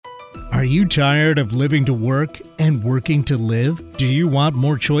Are you tired of living to work and working to live? Do you want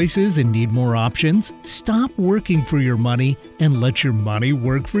more choices and need more options? Stop working for your money and let your money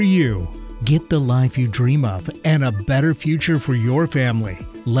work for you. Get the life you dream of and a better future for your family.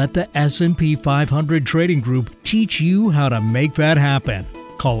 Let the S&P 500 Trading Group teach you how to make that happen.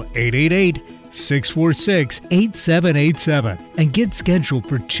 Call 888-646-8787 and get scheduled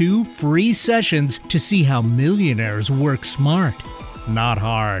for 2 free sessions to see how millionaires work smart, not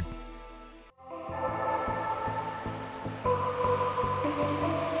hard.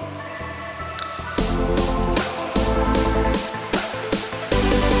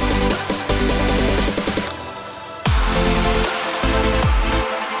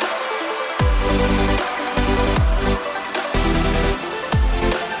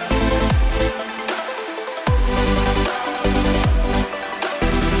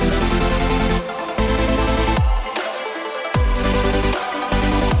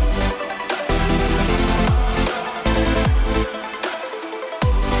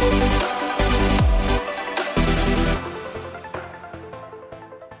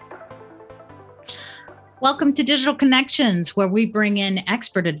 Welcome to Digital Connections, where we bring in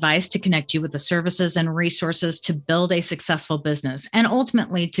expert advice to connect you with the services and resources to build a successful business and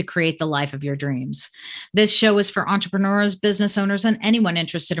ultimately to create the life of your dreams. This show is for entrepreneurs, business owners, and anyone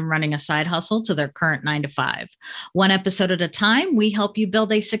interested in running a side hustle to their current 9-to-5. One episode at a time, we help you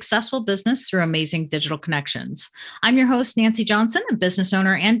build a successful business through amazing digital connections. I'm your host, Nancy Johnson, a business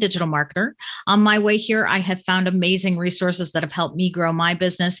owner and digital marketer. On my way here, I have found amazing resources that have helped me grow my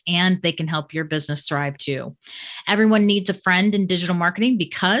business, and they can help your business thrive too. Everyone needs a friend in digital marketing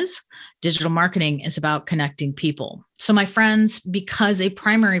because digital marketing is about connecting people. So my friends, because a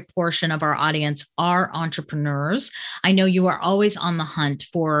primary portion of our audience are entrepreneurs, I know you are always on the hunt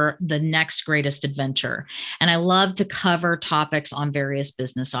for the next greatest adventure. And I love to cover topics on various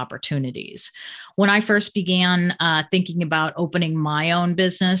business opportunities. When I first began thinking about opening my own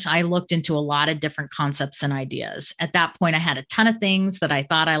business, I looked into a lot of different concepts and ideas. At that point, I had a ton of things that I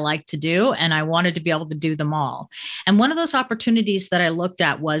thought I liked to do, and I wanted to be able to do them all. And one of those opportunities that I looked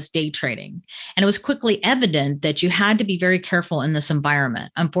at was day trading. And it was quickly evident that you had to be very careful in this environment.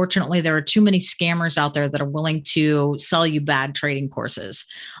 Unfortunately, there are too many scammers out there that are willing to sell you bad trading courses.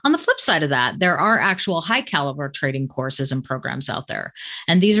 On the flip side of that, there are actual high caliber trading courses and programs out there.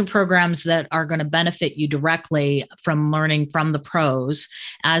 And these are programs that are going to benefit you directly from learning from the pros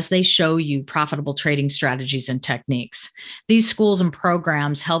as they show you profitable trading strategies and techniques. These schools and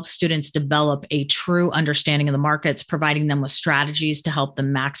programs help students develop a true understanding of the markets, providing them with strategies to help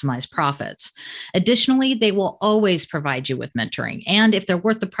them maximize profits. Additionally, they will always provide you with mentoring. And if they're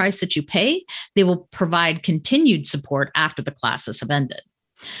worth the price that you pay, they will provide continued support after the classes have ended.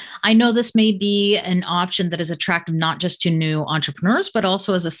 I know this may be an option that is attractive not just to new entrepreneurs, but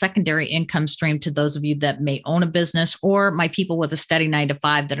also as a secondary income stream to those of you that may own a business or my people with a steady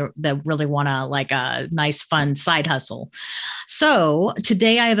 9-to-5 that really want a nice, fun side hustle. So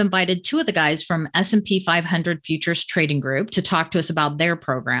today I have invited 2 of the guys from S&P 500 Futures Trading Group to talk to us about their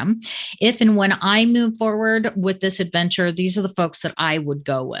program. If and when I move forward with this adventure, these are the folks that I would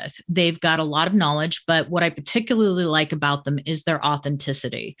go with. They've got a lot of knowledge, but what I particularly like about them is their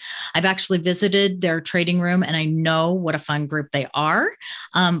authenticity. I've actually visited their trading room and I know what a fun group they are.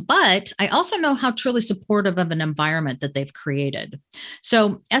 But I also know how truly supportive of an environment that they've created.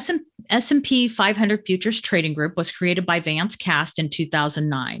 So S&P 500 Futures Trading Group was created by Vance Cast in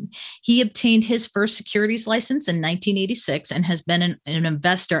 2009. He obtained his first securities license in 1986 and has been an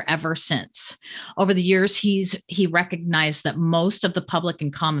investor ever since. Over the years, he recognized that most of the public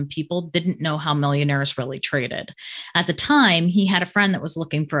and common people didn't know how millionaires really traded. At the time, he had a friend that was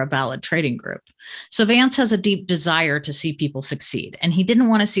looking for a valid trading group. So Vance has a deep desire to see people succeed, and he didn't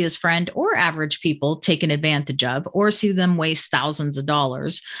want to see his friend or average people taken advantage of or see them waste thousands of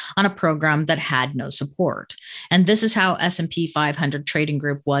dollars on a program that had no support. And this is how S&P 500 Trading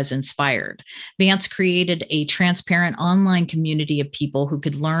Group was inspired. Vance created a transparent online community of people who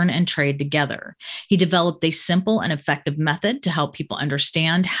could learn and trade together. He developed a simple and effective method to help people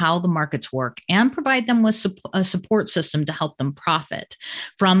understand how the markets work and provide them with a support system to help them profit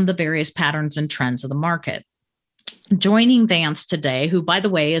from the various patterns and trends of the market. Joining Vance today, who, by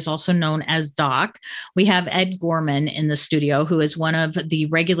the way, is also known as Doc, we have Ed Gorman in the studio, who is one of the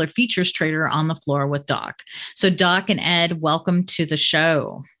regular features trader on the floor with Doc. So Doc and Ed, welcome to the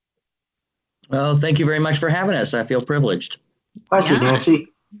show. Well, thank you very much for having us. I feel privileged. Thank you, Nancy.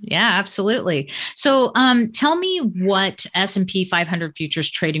 Yeah, absolutely. So tell me what S&P 500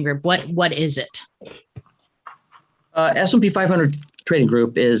 Futures Trading Group, what is it? S&P 500 Trading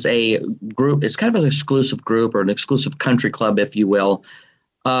Group is a group. It's kind of an exclusive group or an exclusive country club, if you will,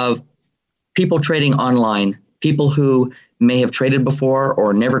 of people trading online, people who may have traded before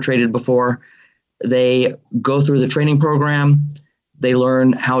or never traded before. They go through the training program. They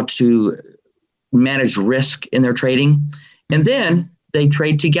learn how to manage risk in their trading, and then they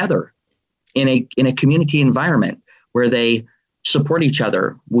trade together in a community environment where they support each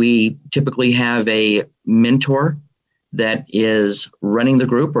other. We typically have a mentor that is running the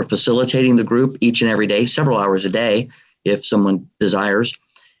group or facilitating the group each and every day, several hours a day, if someone desires.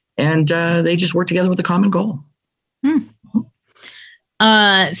 And they just work together with a common goal.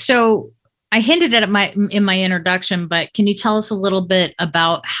 So I hinted at it in my introduction, but can you tell us a little bit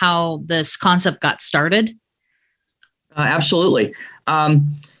about how this concept got started? Absolutely.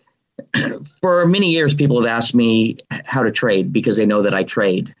 For many years, people have asked me how to trade because they know that I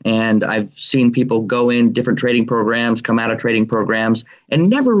trade. And I've seen people go in different trading programs, come out of trading programs, and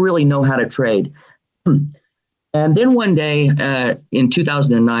never really know how to trade. And then one day in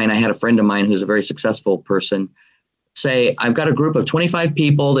 2009, I had a friend of mine who's a very successful person say, I've got a group of 25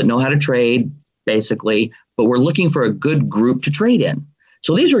 people that know how to trade, basically, but we're looking for a good group to trade in.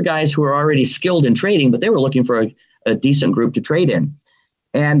 So these were guys who were already skilled in trading, but they were looking for a decent group to trade in.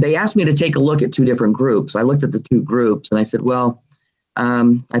 And they asked me to take a look at two different groups. I looked at the two groups and I said, well,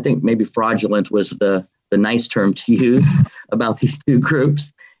 I think maybe fraudulent was the nice term to use about these two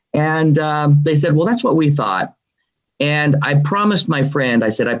groups. And they said, well, that's what we thought. And I promised my friend, I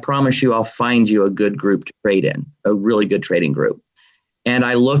said, I promise you, I'll find you a good group to trade in, a really good trading group. And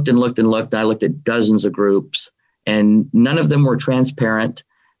I looked and looked and looked, and I looked at dozens of groups, and none of them were transparent.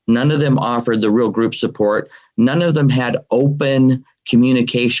 None of them offered the real group support. None of them had open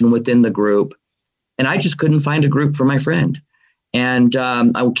communication within the group. And I just couldn't find a group for my friend. And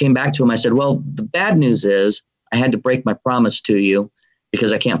I came back to him. I said, well, the bad news is I had to break my promise to you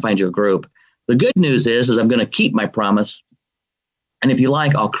because I can't find you a group. The good news is I'm going to keep my promise. And if you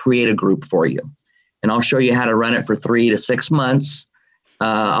like, I'll create a group for you. And I'll show you how to run it for 3 to 6 months.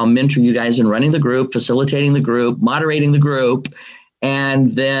 I'll mentor you guys in running the group, facilitating the group, moderating the group,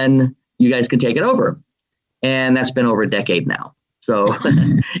 and then you guys can take it over. And that's been over a decade now. So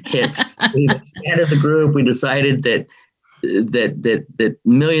we've expanded the group. We decided that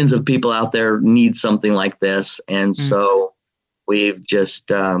millions of people out there need something like this. And so we've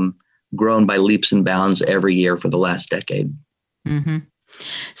just grown by leaps and bounds every year for the last decade. Mm-hmm.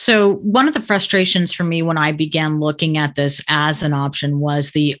 So one of the frustrations for me when I began looking at this as an option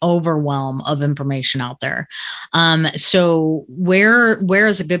was the overwhelm of information out there. So where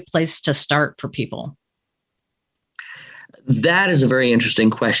is a good place to start for people? That is a very interesting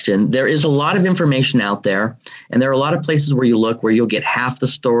question. There is a lot of information out there, and there are a lot of places where you look where you'll get half the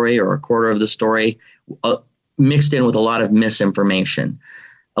story or a quarter of the story mixed in with a lot of misinformation.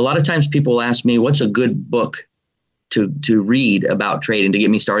 A lot of times people ask me, what's a good book to read about trading to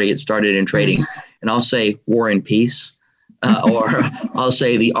get me started in trading? And I'll say War and Peace, or I'll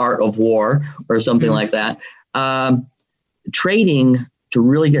say The Art of War or something like that. Trading, to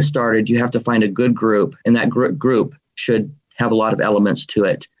really get started, you have to find a good group, and that group should have a lot of elements to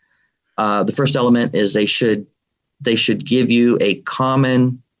it. The first element is they should give you a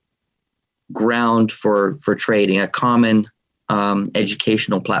common ground for trading, a common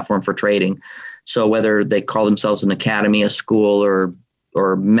educational platform for trading. So whether they call themselves an academy, a school,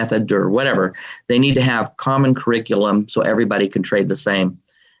 or method, or whatever, they need to have common curriculum so everybody can trade the same.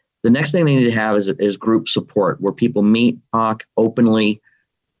 The next thing they need to have is group support, where people meet, talk openly,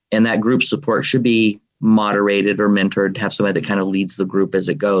 and that group support should be moderated or mentored, have somebody that kind of leads the group as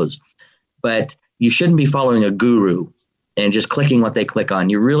it goes. But you shouldn't be following a guru and just clicking what they click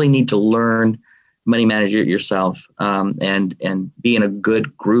on. You really need to learn money manage it yourself, and be in a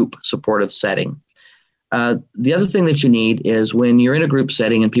good group supportive setting. The other thing that you need is when you're in a group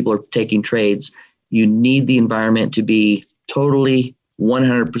setting and people are taking trades, you need the environment to be totally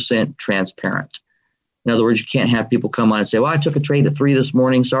 100% transparent. In other words, you can't have people come on and say, well, I took a trade at 3 this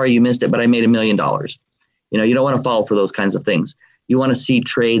morning. Sorry you missed it, but I made $1 million. You don't want to fall for those kinds of things. You want to see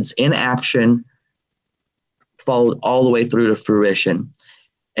trades in action followed all the way through to fruition.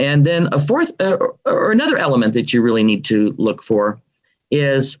 And then a fourth or another element that you really need to look for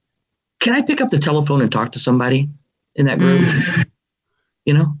is, can I pick up the telephone and talk to somebody in that group?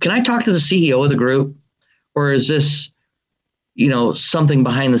 Can I talk to the CEO of the group? Or is this, something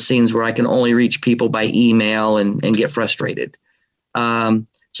behind the scenes where I can only reach people by email and get frustrated?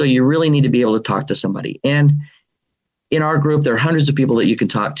 So you really need to be able to talk to somebody. And in our group, there are hundreds of people that you can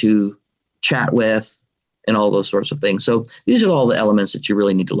talk to, chat with, and all those sorts of things. So these are all the elements that you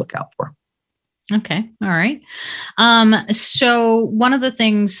really need to look out for. Okay. All right. So one of the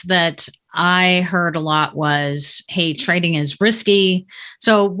things that I heard a lot was, hey, trading is risky.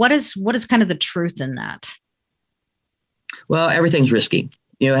 So what is kind of the truth in that? Well, everything's risky.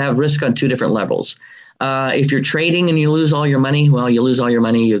 You have risk on two different levels. If you're trading and you lose all your money, well, you lose all your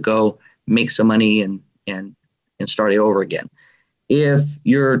money, you go make some money and start it over again. If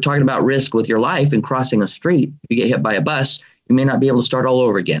you're talking about risk with your life and crossing a street, you get hit by a bus, you may not be able to start all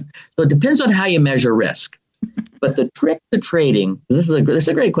over again. So it depends on how you measure risk. But the trick to trading, this is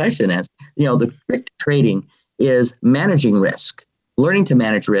a great question, Nancy. The trick to trading is managing risk, learning to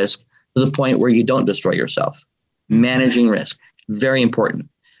manage risk to the point where you don't destroy yourself. Managing risk, very important.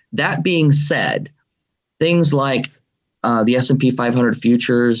 That being said, things like the S&P 500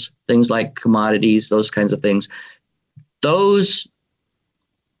 futures, things like commodities, those kinds of things, those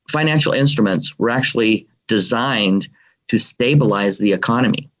financial instruments were actually designed to stabilize the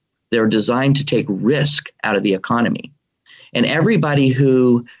economy. They're designed to take risk out of the economy. And everybody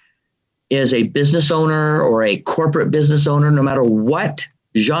who is a business owner or a corporate business owner, no matter what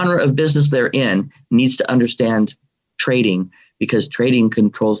genre of business they're in, needs to understand trading, because trading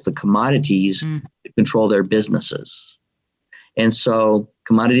controls the commodities that control their businesses. And so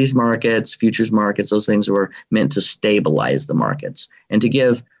commodities markets, futures markets, those things were meant to stabilize the markets and to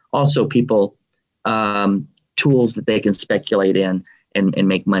give also people tools that they can speculate in and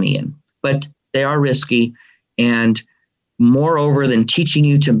make money in. But they are risky. And moreover than teaching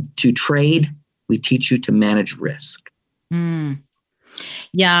you to trade, we teach you to manage risk.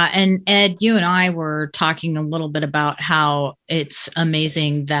 Yeah. And Ed, you and I were talking a little bit about how it's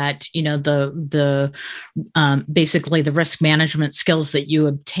amazing that, the basically the risk management skills that you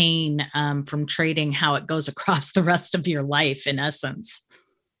obtain from trading, how it goes across the rest of your life in essence.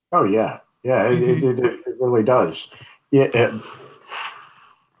 Oh, yeah. Yeah, it really does. Yeah.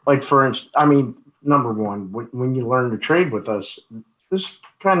 Like, for instance, number one, when you learn to trade with us, this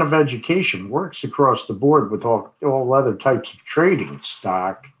kind of education works across the board with all other types of trading,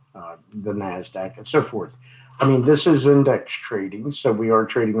 stock, the NASDAQ, and so forth. This is index trading, so we are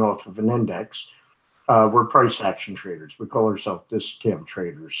trading off of an index. We're price action traders. We call ourselves discount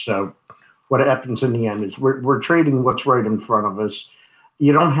traders. So what happens in the end is we're trading what's right in front of us.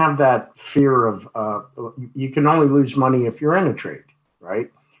 You don't have that fear of, you can only lose money if you're in a trade, right?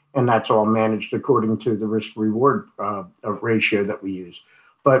 And that's all managed according to the risk reward ratio that we use.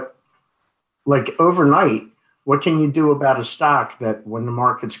 But like overnight, what can you do about a stock that when the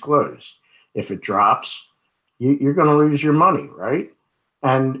market's closed, if it drops, you're going to lose your money, right?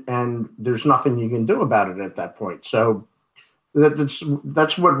 And there's nothing you can do about it at that point. So that's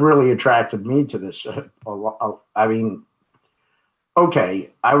what really attracted me to this. Okay,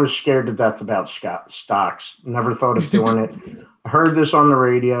 I was scared to death about stocks. Never thought of doing it. I heard this on the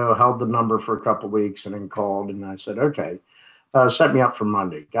radio, held the number for a couple of weeks, and then called. And I said, okay, set me up for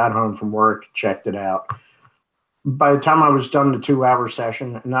Monday. Got home from work, checked it out. By the time I was done the 2-hour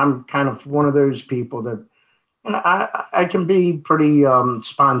session, and I'm kind of one of those people that, I can be pretty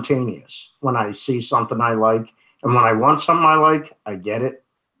spontaneous when I see something I like. And when I want something I like, I get it.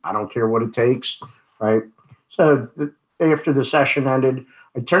 I don't care what it takes, right? So after the session ended,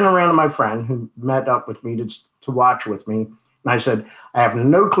 I turned around to my friend who met up with me to watch with me. And I said, I have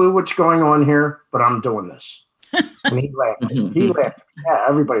no clue what's going on here, but I'm doing this. And he laughed. Yeah,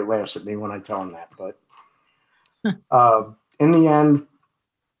 everybody laughs at me when I tell him that. But in the end,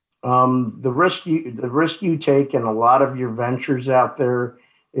 the risk you take in a lot of your ventures out there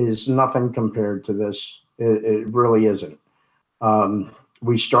is nothing compared to this. It really isn't.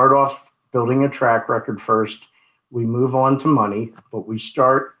 We start off building a track record first. We move on to money, but we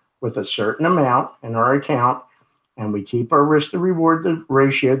start with a certain amount in our account, and we keep our risk to reward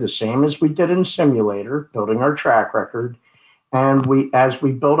ratio the same as we did in simulator, building our track record. And as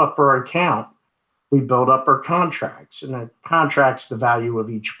we build up our account, we build up our contracts, and the contract's the value of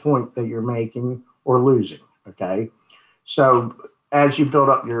each point that you're making or losing. Okay. So as you build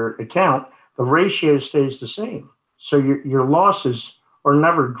up your account, the ratio stays the same. So your losses are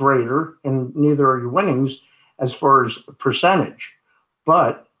never greater, and neither are your winnings as far as percentage,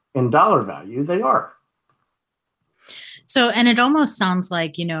 but in dollar value, they are. So, and it almost sounds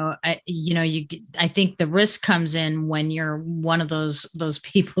like, I think the risk comes in when you're one of those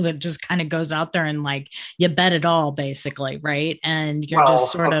people that just kind of goes out there and like, you bet it all basically. Right. And you're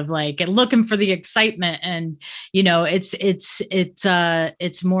just sort of like looking for the excitement, and,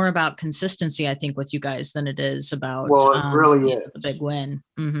 it's more about consistency, I think, with you guys than it is about, it really is the big win.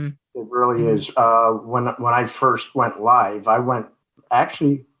 Mm-hmm. It really is. When I first went live, I went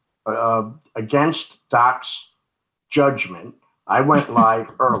actually against Doc's judgment. I went live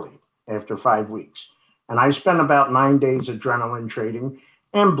early after 5 weeks, and I spent about 9 days adrenaline trading.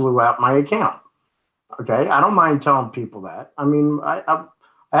 and blew out my account. Okay. I don't mind telling people that. I mean, I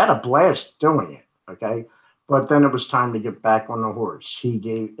had a blast doing it. Okay. But then it was time to get back on the horse.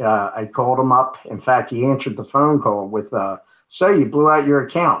 I called him up. In fact, he answered the phone call with, so you blew out your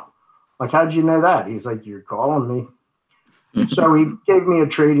account. Like, how'd you know that? He's like, you're calling me. So he gave me a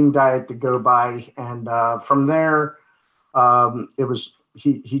trading diet to go by. And from there,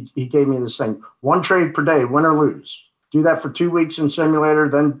 he gave me this thing, 1 trade per day, win or lose. Do that for 2 weeks in simulator,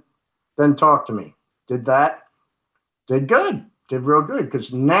 then talk to me. Did that, did good, did real good.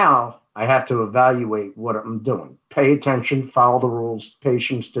 Because now I have to evaluate what I'm doing. Pay attention, follow the rules,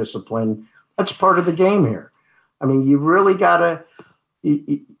 patience, discipline. That's part of the game here. I mean, you really got to,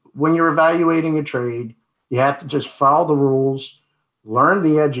 when you're evaluating a trade, you have to just follow the rules, learn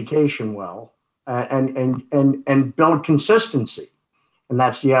the education well, and build consistency. And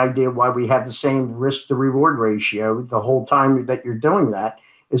that's the idea why we have the same risk to reward ratio the whole time that you're doing that,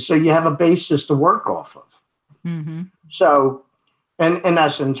 is so you have a basis to work off of. Mm-hmm. So, and in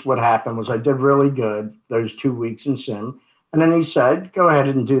essence, what happened was I did really good those 2 weeks in sim. And then he said, go ahead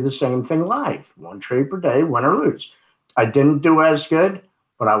and do the same thing live. 1 trade per day, win or lose. I didn't do as good,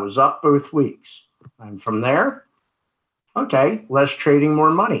 but I was up both weeks. And from there, okay, less trading,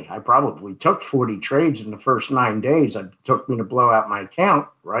 more money. I probably took 40 trades in the first 9 days. It took me to blow out my account,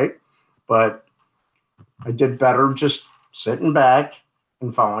 right? But I did better just sitting back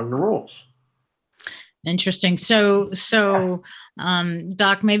and following the rules. Interesting. So,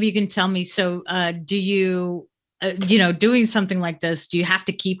 Doc, maybe you can tell me, so do you, doing something like this, do you have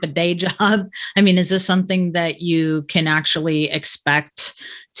to keep a day job? I mean, is this something that you can actually expect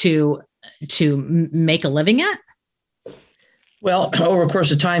to make a living at? Well, over the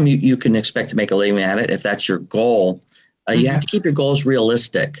course of time, you can expect to make a living at it if that's your goal. You have to keep your goals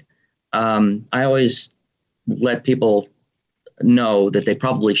realistic. I always let people know that they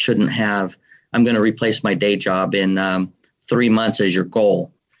probably shouldn't have, I'm going to replace my day job in 3 months as your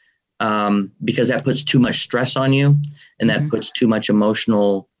goal, because that puts too much stress on you, and that puts too much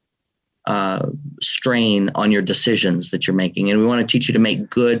emotional strain on your decisions that you're making. And we want to teach you to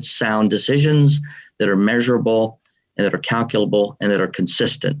make good, sound decisions that are measurable and that are calculable and that are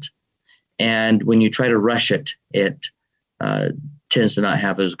consistent. And when you try to rush it, it tends to not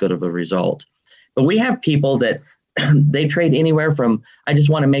have as good of a result. But we have people that they trade anywhere from, I just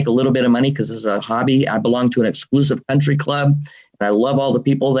want to make a little bit of money because it's a hobby. I belong to an exclusive country club and I love all the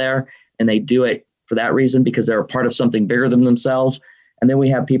people there, and they do it for that reason because they're a part of something bigger than themselves. And then we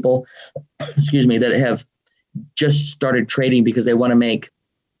have people, that have just started trading because they want to make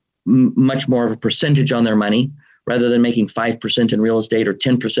much more of a percentage on their money rather than making 5% in real estate or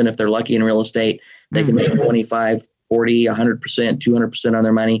 10% if they're lucky in real estate. They can make 25, 40, 100%, 200% on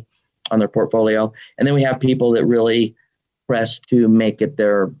their money, on their portfolio. And then we have people that really press to make it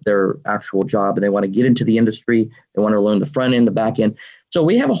their actual job, and they want to get into the industry. They want to learn the front end, the back end. So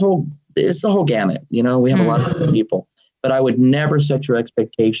we have it's the whole gamut. We have a lot of people, but I would never set your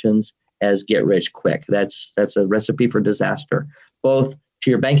expectations as get rich quick. That's a recipe for disaster, both to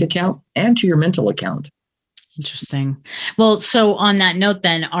your bank account and to your mental account. Interesting. Well, so on that note,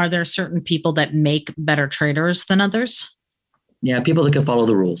 then, are there certain people that make better traders than others? Yeah, people that can follow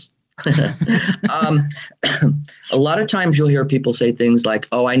the rules. A lot of times you'll hear people say things like,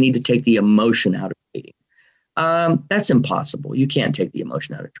 oh, I need to take the emotion out of trading. That's impossible. You can't take the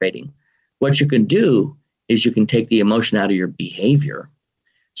emotion out of trading. What you can do is you can take the emotion out of your behavior.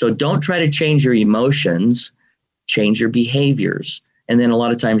 So don't try to change your emotions, change your behaviors. And then a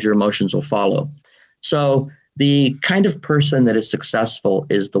lot of times your emotions will follow. So the kind of person that is successful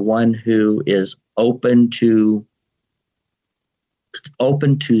is the one who is open to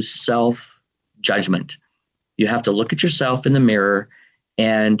self-judgment. You have to look at yourself in the mirror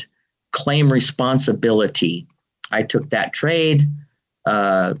and claim responsibility. I took that trade.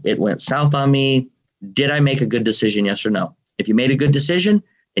 It went south on me. Did I make a good decision? Yes or no? If you made a good decision,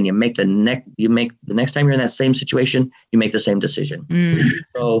 then you make the next time you're in that same situation, you make the same decision.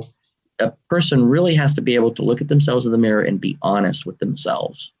 So a person really has to be able to look at themselves in the mirror and be honest with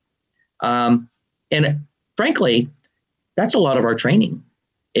themselves. And frankly, that's a lot of our training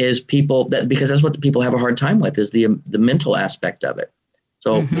is people because that's what the people have a hard time with is the mental aspect of it.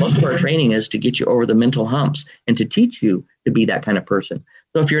 So most of our training is to get you over the mental humps and to teach you to be that kind of person.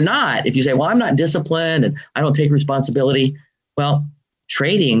 So if you say, well, I'm not disciplined and I don't take responsibility, well,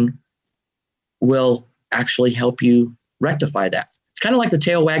 trading will actually help you rectify that. It's kind of like the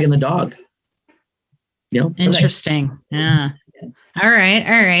tail wagging the dog. Interesting. Yeah. All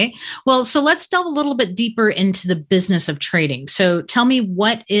right. Well, so let's delve a little bit deeper into the business of trading. So tell me,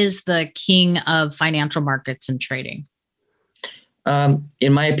 what is the king of financial markets and trading?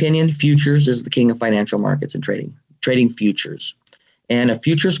 In my opinion, futures is the king of financial markets and trading futures. And a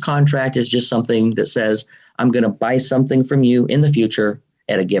futures contract is just something that says, I'm going to buy something from you in the future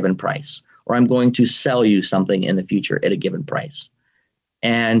at a given price, or I'm going to sell you something in the future at a given price.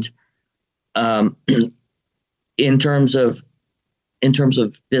 And in terms of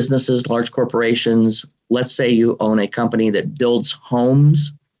businesses, large corporations, let's say you own a company that builds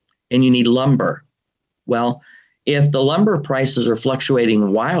homes and you need lumber. Well, if the lumber prices are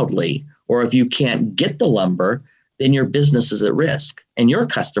fluctuating wildly, or if you can't get the lumber, then your business is at risk and your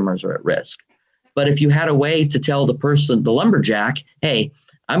customers are at risk. But if you had a way to tell the lumberjack, hey,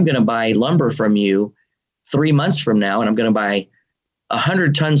 I'm going to buy lumber from you 3 months from now, and I'm going to buy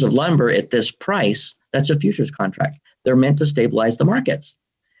 100 tons of lumber at this price, that's a futures contract. They're meant to stabilize the markets.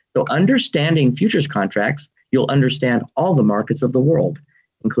 So understanding futures contracts, you'll understand all the markets of the world,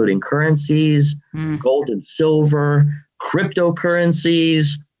 including currencies, gold and silver,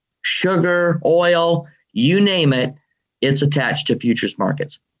 cryptocurrencies, sugar, oil, you name it, it's attached to futures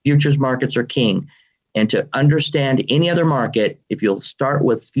markets. Futures markets are king. And to understand any other market, if you'll start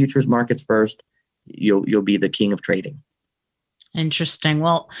with futures markets first, you'll be the king of trading. Interesting.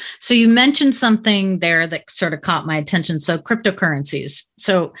 Well, so you mentioned something there that sort of caught my attention. So cryptocurrencies.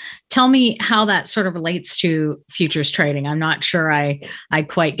 So tell me how that sort of relates to futures trading. I'm not sure I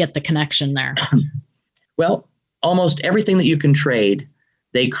quite get the connection there. Well, almost everything that you can trade,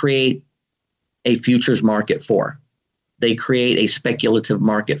 they create a futures market for. They create a speculative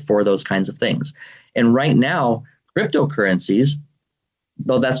market for those kinds of things. And right now, cryptocurrencies,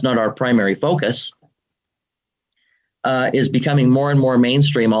 though that's not our primary focus, is becoming more and more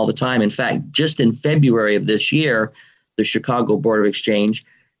mainstream all the time. In fact, just in February of this year, the Chicago Board of Exchange,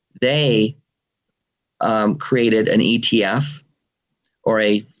 they created an ETF or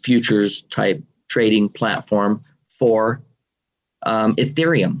a futures type trading platform for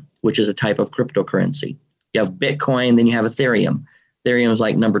Ethereum, which is a type of cryptocurrency. You have Bitcoin, then you have Ethereum. Ethereum is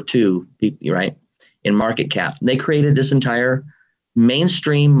like number 2, right, in market cap. They created this entire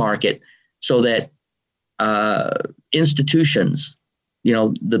mainstream market so that institutions,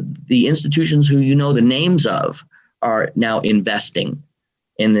 the institutions who the names of are now investing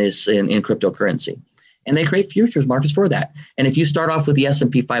in this in cryptocurrency, and they create futures markets for that. And if you start off with the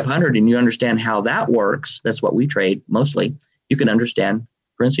S&P 500 and you understand how that works, that's what we trade mostly. You can understand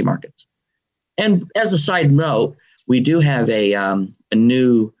currency markets. And as a side note, we do have a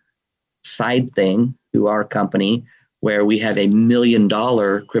new side thing to our company where we have $1 million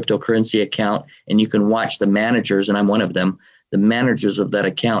cryptocurrency account, and you can watch the managers, and I'm one of them. The managers of that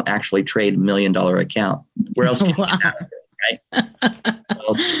account actually trade $1 million account. Where else can you get that? Right?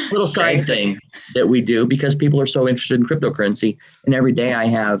 So little side thing that we do because people are so interested in cryptocurrency. And every day I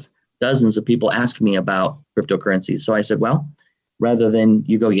have dozens of people ask me about cryptocurrency. So I said, well, rather than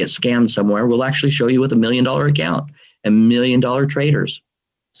you go get scammed somewhere, we'll actually show you with $1 million account and $1 million traders.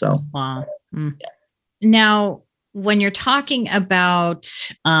 So, wow. Yeah. Now, when you're talking about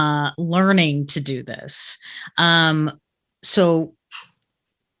learning to do this, so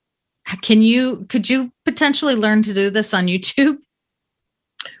could you potentially learn to do this on YouTube?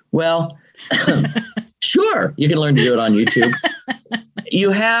 Well, sure, you can learn to do it on YouTube.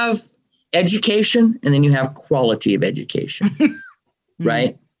 You have education, and then you have quality of education,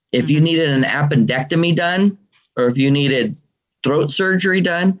 right? If you needed an appendectomy done, or if you needed throat surgery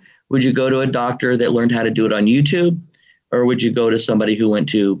done, would you go to a doctor that learned how to do it on YouTube? Or would you go to somebody who went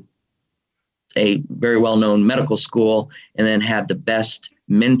to a very well-known medical school and then had the best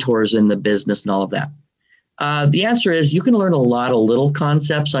mentors in the business and all of that? The answer is you can learn a lot of little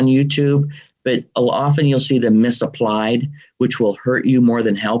concepts on YouTube, but often you'll see them misapplied, which will hurt you more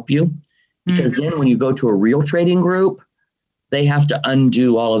than help you. Because then when you go to a real trading group, they have to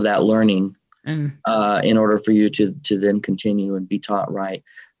undo all of that learning in order for you to then continue and be taught right.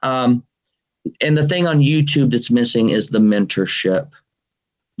 And the thing on YouTube that's missing is the mentorship.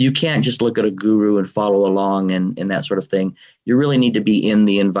 You can't just look at a guru and follow along and that sort of thing. You really need to be in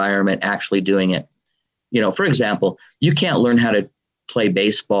the environment, actually doing it. For example, you can't learn how to play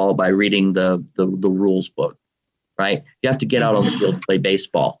baseball by reading the rules book, right? You have to get out on the field to play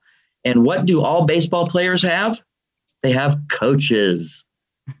baseball. And what do all baseball players have? They have coaches,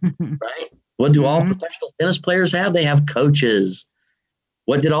 right? What do all professional tennis players have? They have coaches.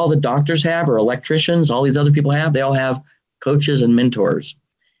 What did all the doctors have, or electricians, all these other people have? They all have coaches and mentors.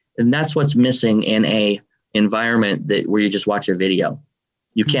 And that's what's missing in a environment where you just watch a video.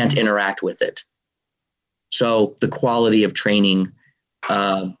 You can't interact with it. So the quality of training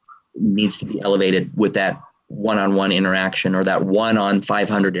needs to be elevated with that one-on-one interaction or that 1 on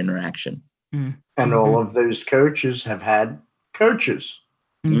 500 interaction. And all of those coaches have had coaches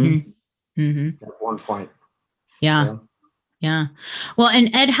Mm-hmm. at one point. Yeah. Well,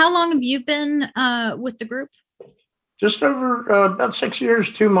 and Ed, how long have you been with the group? Just over about 6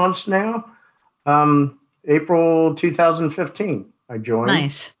 years, 2 months now. April 2015, I joined.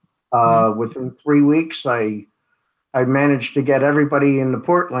 Nice. Within 3 weeks, I managed to get everybody in the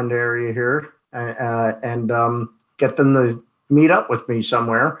Portland area here and get them to meet up with me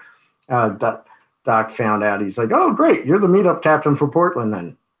somewhere. Doc found out. He's like, "Oh, great! You're the meetup captain for Portland,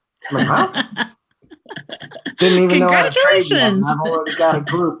 then." I'm like, "Huh?" Didn't even know how to trade yet. I've already got a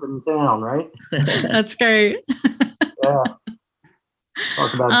group in town, right? That's great. Yeah.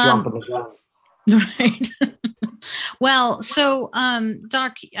 Talk about jumping the gun. Right. Well, so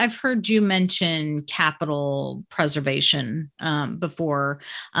Doc, I've heard you mention capital preservation before.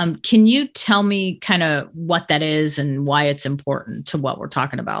 Can you tell me kind of what that is and why it's important to what we're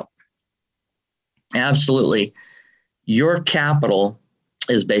talking about? Absolutely. Your capital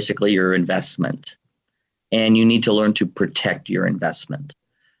is basically your investment, and you need to learn to protect your investment.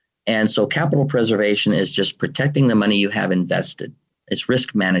 And so capital preservation is just protecting the money you have invested. It's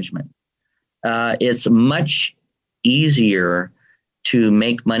risk management. It's much easier to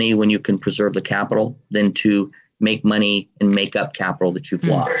make money when you can preserve the capital than to make money and make up capital that you've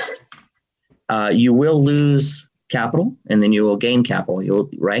lost. You will lose capital and then you will gain capital,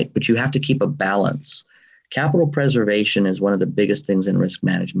 right? But you have to keep a balance. Capital preservation is one of the biggest things in risk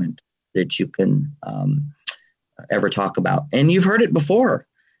management that you can ever talk about. And you've heard it before.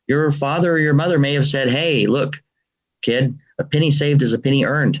 Your father or your mother may have said, "Hey, look, kid, a penny saved is a penny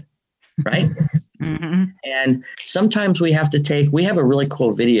earned," right? Mm-hmm. And sometimes we have a really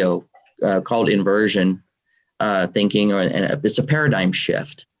cool video called inversion thinking, and it's a paradigm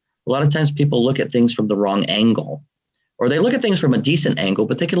shift. A lot of times people look at things from the wrong angle, or they look at things from a decent angle,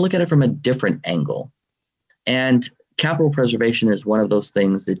 but they can look at it from a different angle. And capital preservation is one of those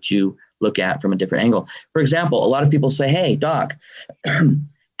things that you look at from a different angle. For example, a lot of people say, "Hey, Doc,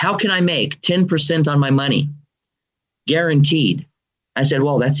 how can I make 10% on my money? Guaranteed." I said,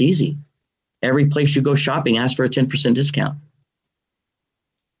 "Well, that's easy. Every place you go shopping, ask for a 10% discount."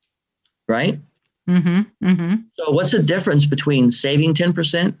 Right? Mm-hmm. Mm-hmm. So what's the difference between saving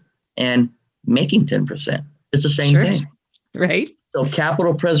 10% and making 10%? It's the same thing. Right. So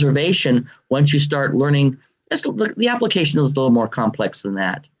capital preservation, once you start learning, the application is a little more complex than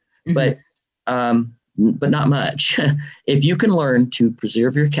that, but not much. If you can learn to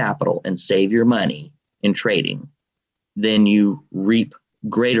preserve your capital and save your money in trading, then you reap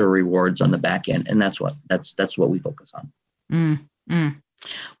greater rewards on the back end, and that's what we focus on.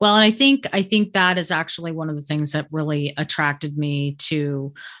 Well, and I think that is actually one of the things that really attracted me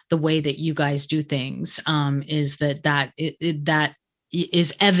to the way that you guys do things. Is that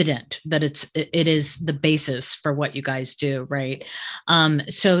is evident that it is the basis for what you guys do, right?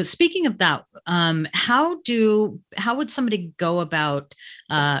 So speaking of that, how would somebody go about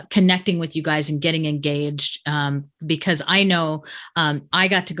connecting with you guys and getting engaged? Because I know I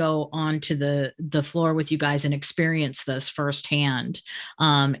got to go onto the floor with you guys and experience this firsthand,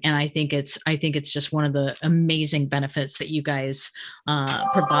 and I think it's just one of the amazing benefits that you guys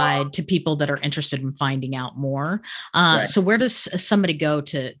provide to people that are interested in finding out more. Right. So where does somebody go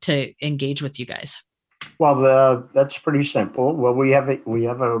to engage with you guys? Well, that's pretty simple. Well, we have a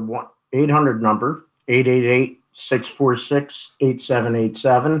 800 number,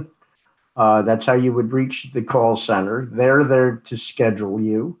 888-646-8787. That's how you would reach the call center. They're there to schedule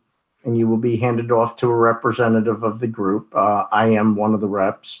you, and you will be handed off to a representative of the group. I am one of the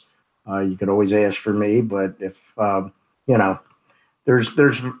reps. You could always ask for me, but if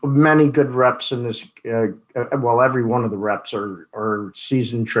there's many good reps in this. Every one of the reps are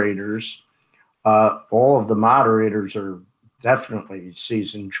seasoned traders. All of the moderators are definitely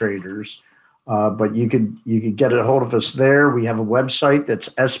seasoned traders. But you could get a hold of us there. We have a website that's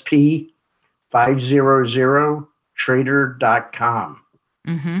sp500trader.com.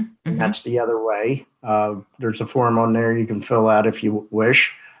 And that's the other way. There's a form on there you can fill out if you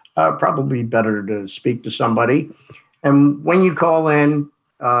wish. Probably better to speak to somebody. And when you call in,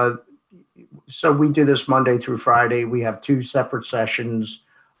 so we do this Monday through Friday. We have 2 separate sessions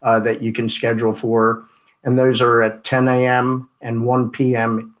that you can schedule for, and those are at 10 a.m. and 1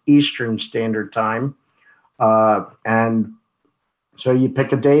 p.m. Eastern Standard Time. And so you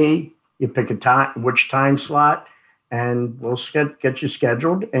pick a day, you pick a time, which time slot, and we'll get you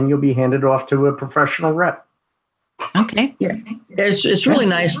scheduled, and you'll be handed off to a professional rep. Okay. Yeah, it's really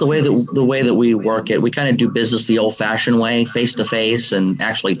nice the way that we work it. We kind of do business the old-fashioned way, face to face, and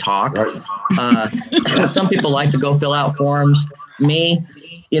actually talk. Right. Some people like to go fill out forms. Me,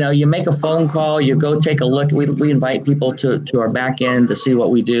 you make a phone call, you go take a look. We invite people to our back end to see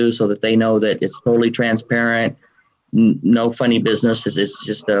what we do so that they know that it's totally transparent, no funny business. It's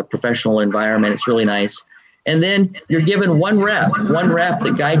just a professional environment. It's really nice. And then you're given one rep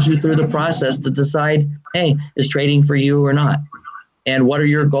that guides you through the process to decide, hey, is trading for you or not? And what are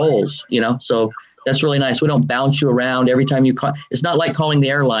your goals? So that's really nice. We don't bounce you around every time you call. It's not like calling the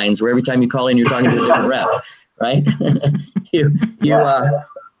airlines where every time you call in, you're talking to a different rep, right? You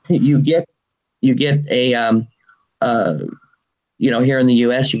get a, here in the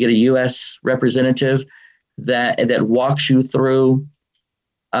U.S., you get a U.S. representative that walks you through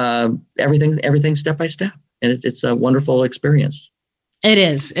everything step by step. And it's a wonderful experience. It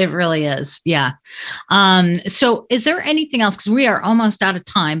is. It really is. Yeah. So is there anything else? Because we are almost out of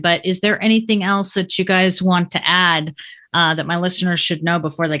time, but is there anything else that you guys want to add that my listeners should know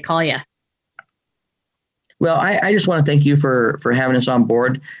before they call you? Well, I just want to thank you for having us on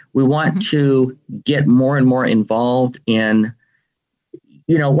board. We want to get more and more involved in,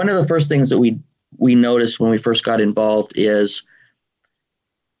 one of the first things that we noticed when we first got involved is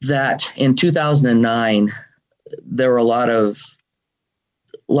that in 2009, there were a lot of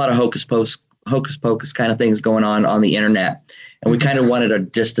hocus pocus kind of things going on the internet. And we kind of wanted to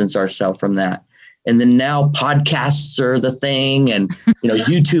distance ourselves from that. And then now podcasts are the thing, and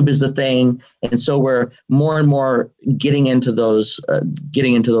YouTube is the thing. And so we're more and more getting into those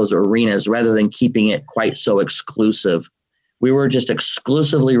arenas rather than keeping it quite so exclusive. We were just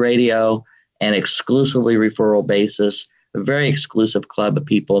exclusively radio and exclusively referral basis, a very exclusive club of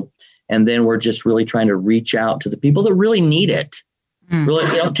people. And then we're just really trying to reach out to the people that really need it. Really,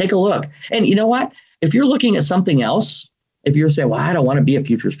 take a look. And you know what? If you're looking at something else, if you're saying, well, I don't want to be a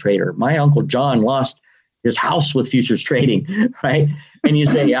futures trader. My Uncle John lost his house with futures trading, right? And you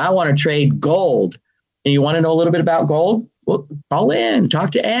say, I want to trade gold. And you want to know a little bit about gold? Well, call in,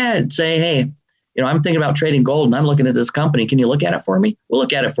 talk to Ed, say, hey, I'm thinking about trading gold and I'm looking at this company. Can you look at it for me? We'll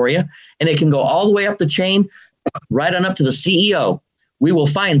look at it for you. And it can go all the way up the chain, right on up to the CEO. We will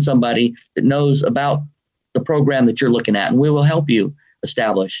find somebody that knows about the program that you're looking at, and we will help you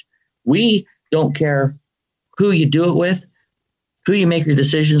establish. We don't care who you do it with, who you make your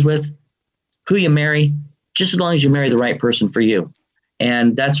decisions with, who you marry, just as long as you marry the right person for you.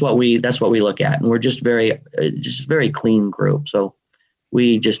 And that's what we look at. And we're just very clean group. So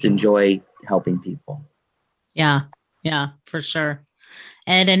we just enjoy helping people. Yeah, for sure.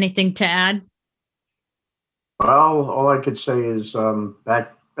 Ed, anything to add? Well, all I could say is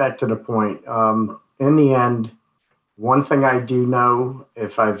back to the point. In the end, one thing I do know,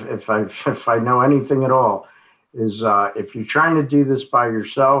 if I know anything at all, is if you're trying to do this by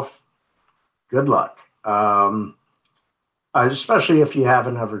yourself, good luck. Especially if you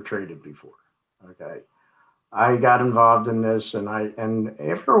haven't ever traded before. Okay, I got involved in this, and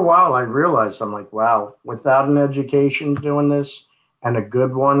after a while, I realized I'm like, wow, without an education doing this and a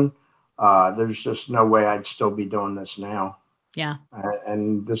good one, there's just no way I'd still be doing this now. Yeah.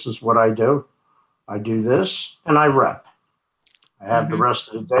 And this is what I do. I do this and I rep. I have the rest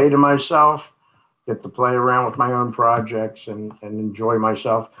of the day to myself, get to play around with my own projects and enjoy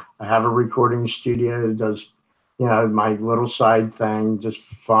myself. I have a recording studio that does, my little side thing, just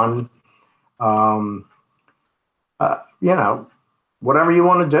fun. Whatever you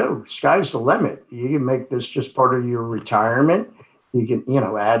want to do, sky's the limit. You can make this just part of your retirement. You can,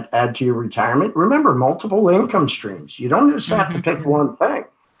 add to your retirement. Remember, multiple income streams. You don't just have to pick one thing.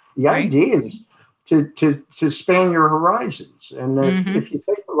 The idea is to span your horizons. And if you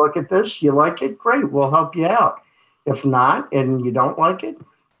take a look at this, you like it, great, we'll help you out. If not, and you don't like it,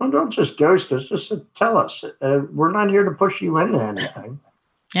 well, don't just ghost us. Just tell us. We're not here to push you into anything.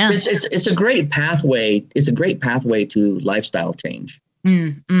 Yeah, it's a great pathway. It's a great pathway to lifestyle change.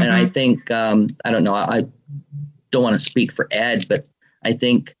 And I think I don't know. I don't want to speak for Ed, but I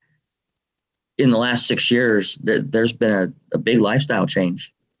think in the last 6 years there's been a big lifestyle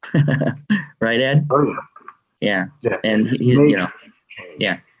change. Right, Ed? Oh yeah. Yeah. And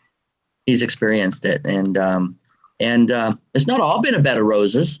he's experienced it, and it's not all been a bed of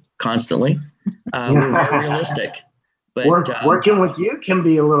roses constantly. We're very realistic. But working with you can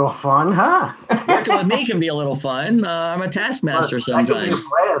be a little fun, huh? Working with me can be a little fun. I'm a taskmaster sometimes.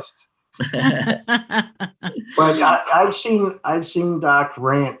 But I've seen Doc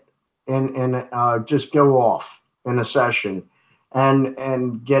rant and just go off in a session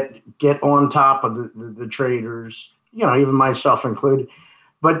and get on top of the traders, even myself included.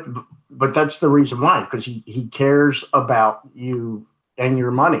 But that's the reason why, because he cares about you and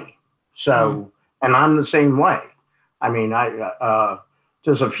your money. So, and I'm the same way. I mean, I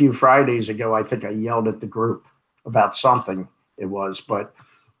just a few Fridays ago, I think I yelled at the group about something it was, but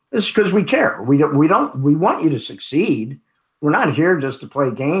It's because we care. We want you to succeed. We're not here just to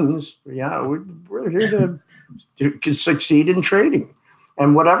play games. Yeah, we're here to succeed in trading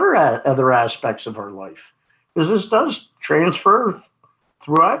and whatever other aspects of our life, because this does transfer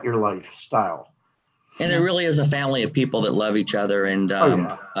throughout your lifestyle. And it really is a family of people that love each other, and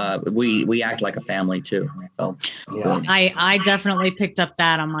we act like a family too. So, yeah. I definitely picked up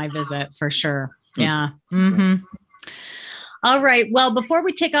that on my visit for sure. Yeah. Mm-hmm. All right. Well, before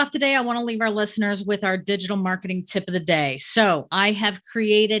we take off today, I want to leave our listeners with our digital marketing tip of the day. So I have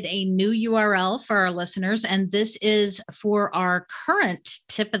created a new URL for our listeners, and this is for our current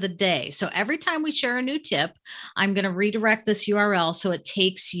tip of the day. So every time we share a new tip, I'm going to redirect this URL so it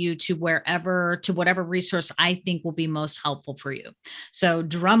takes you to whatever resource I think will be most helpful for you. So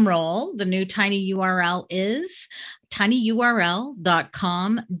drum roll, the new tiny URL is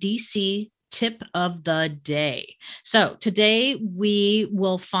tinyurl.com DC tip of the day. So today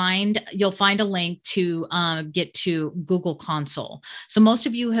you'll find a link to get to Google Console. So most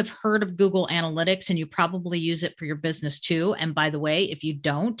of you have heard of Google Analytics, and you probably use it for your business too. And by the way, if you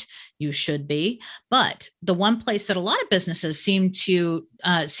don't, you should be. But the one place that a lot of businesses seem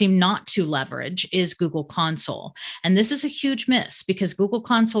not to leverage is Google Console. And this is a huge miss, because Google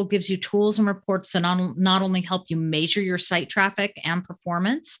Console gives you tools and reports that not only help you measure your site traffic and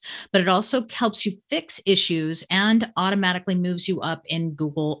performance, but it also helps you fix issues and automatically moves you up in the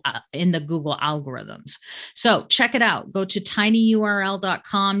Google algorithms. So check it out. Go to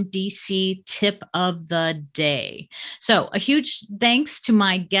tinyurl.com DC tip of the day. So a huge thanks to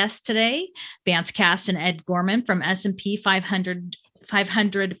my guests today, Vance Cast and Ed Gorman from S&P 500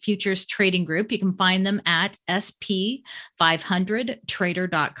 Futures Trading Group. You can find them at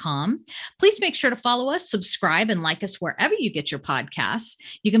sp500trader.com. Please make sure to follow us, subscribe, and like us wherever you get your podcasts.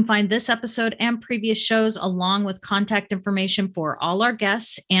 You can find this episode and previous shows along with contact information for all our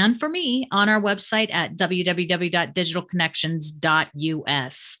guests and for me on our website at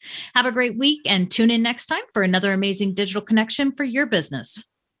www.digitalconnections.us. Have a great week and tune in next time for another amazing digital connection for your business.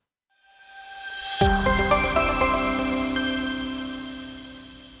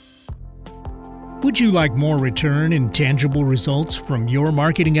 Would you like more return and tangible results from your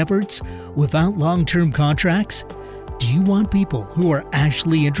marketing efforts without long-term contracts? Do you want people who are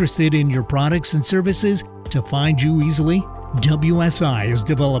actually interested in your products and services to find you easily? WSI has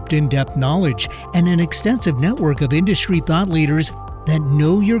developed in-depth knowledge and an extensive network of industry thought leaders that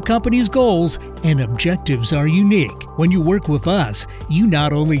know your company's goals and objectives are unique. When you work with us, you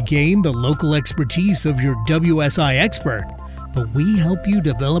not only gain the local expertise of your WSI expert, but we help you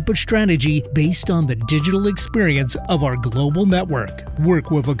develop a strategy based on the digital experience of our global network.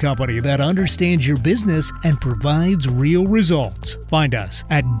 Work with a company that understands your business and provides real results. Find us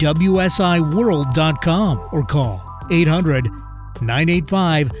at WSIWorld.com or call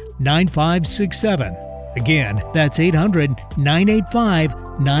 800-985-9567. Again, that's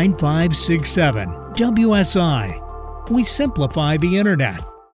 800-985-9567. WSI. We simplify the internet.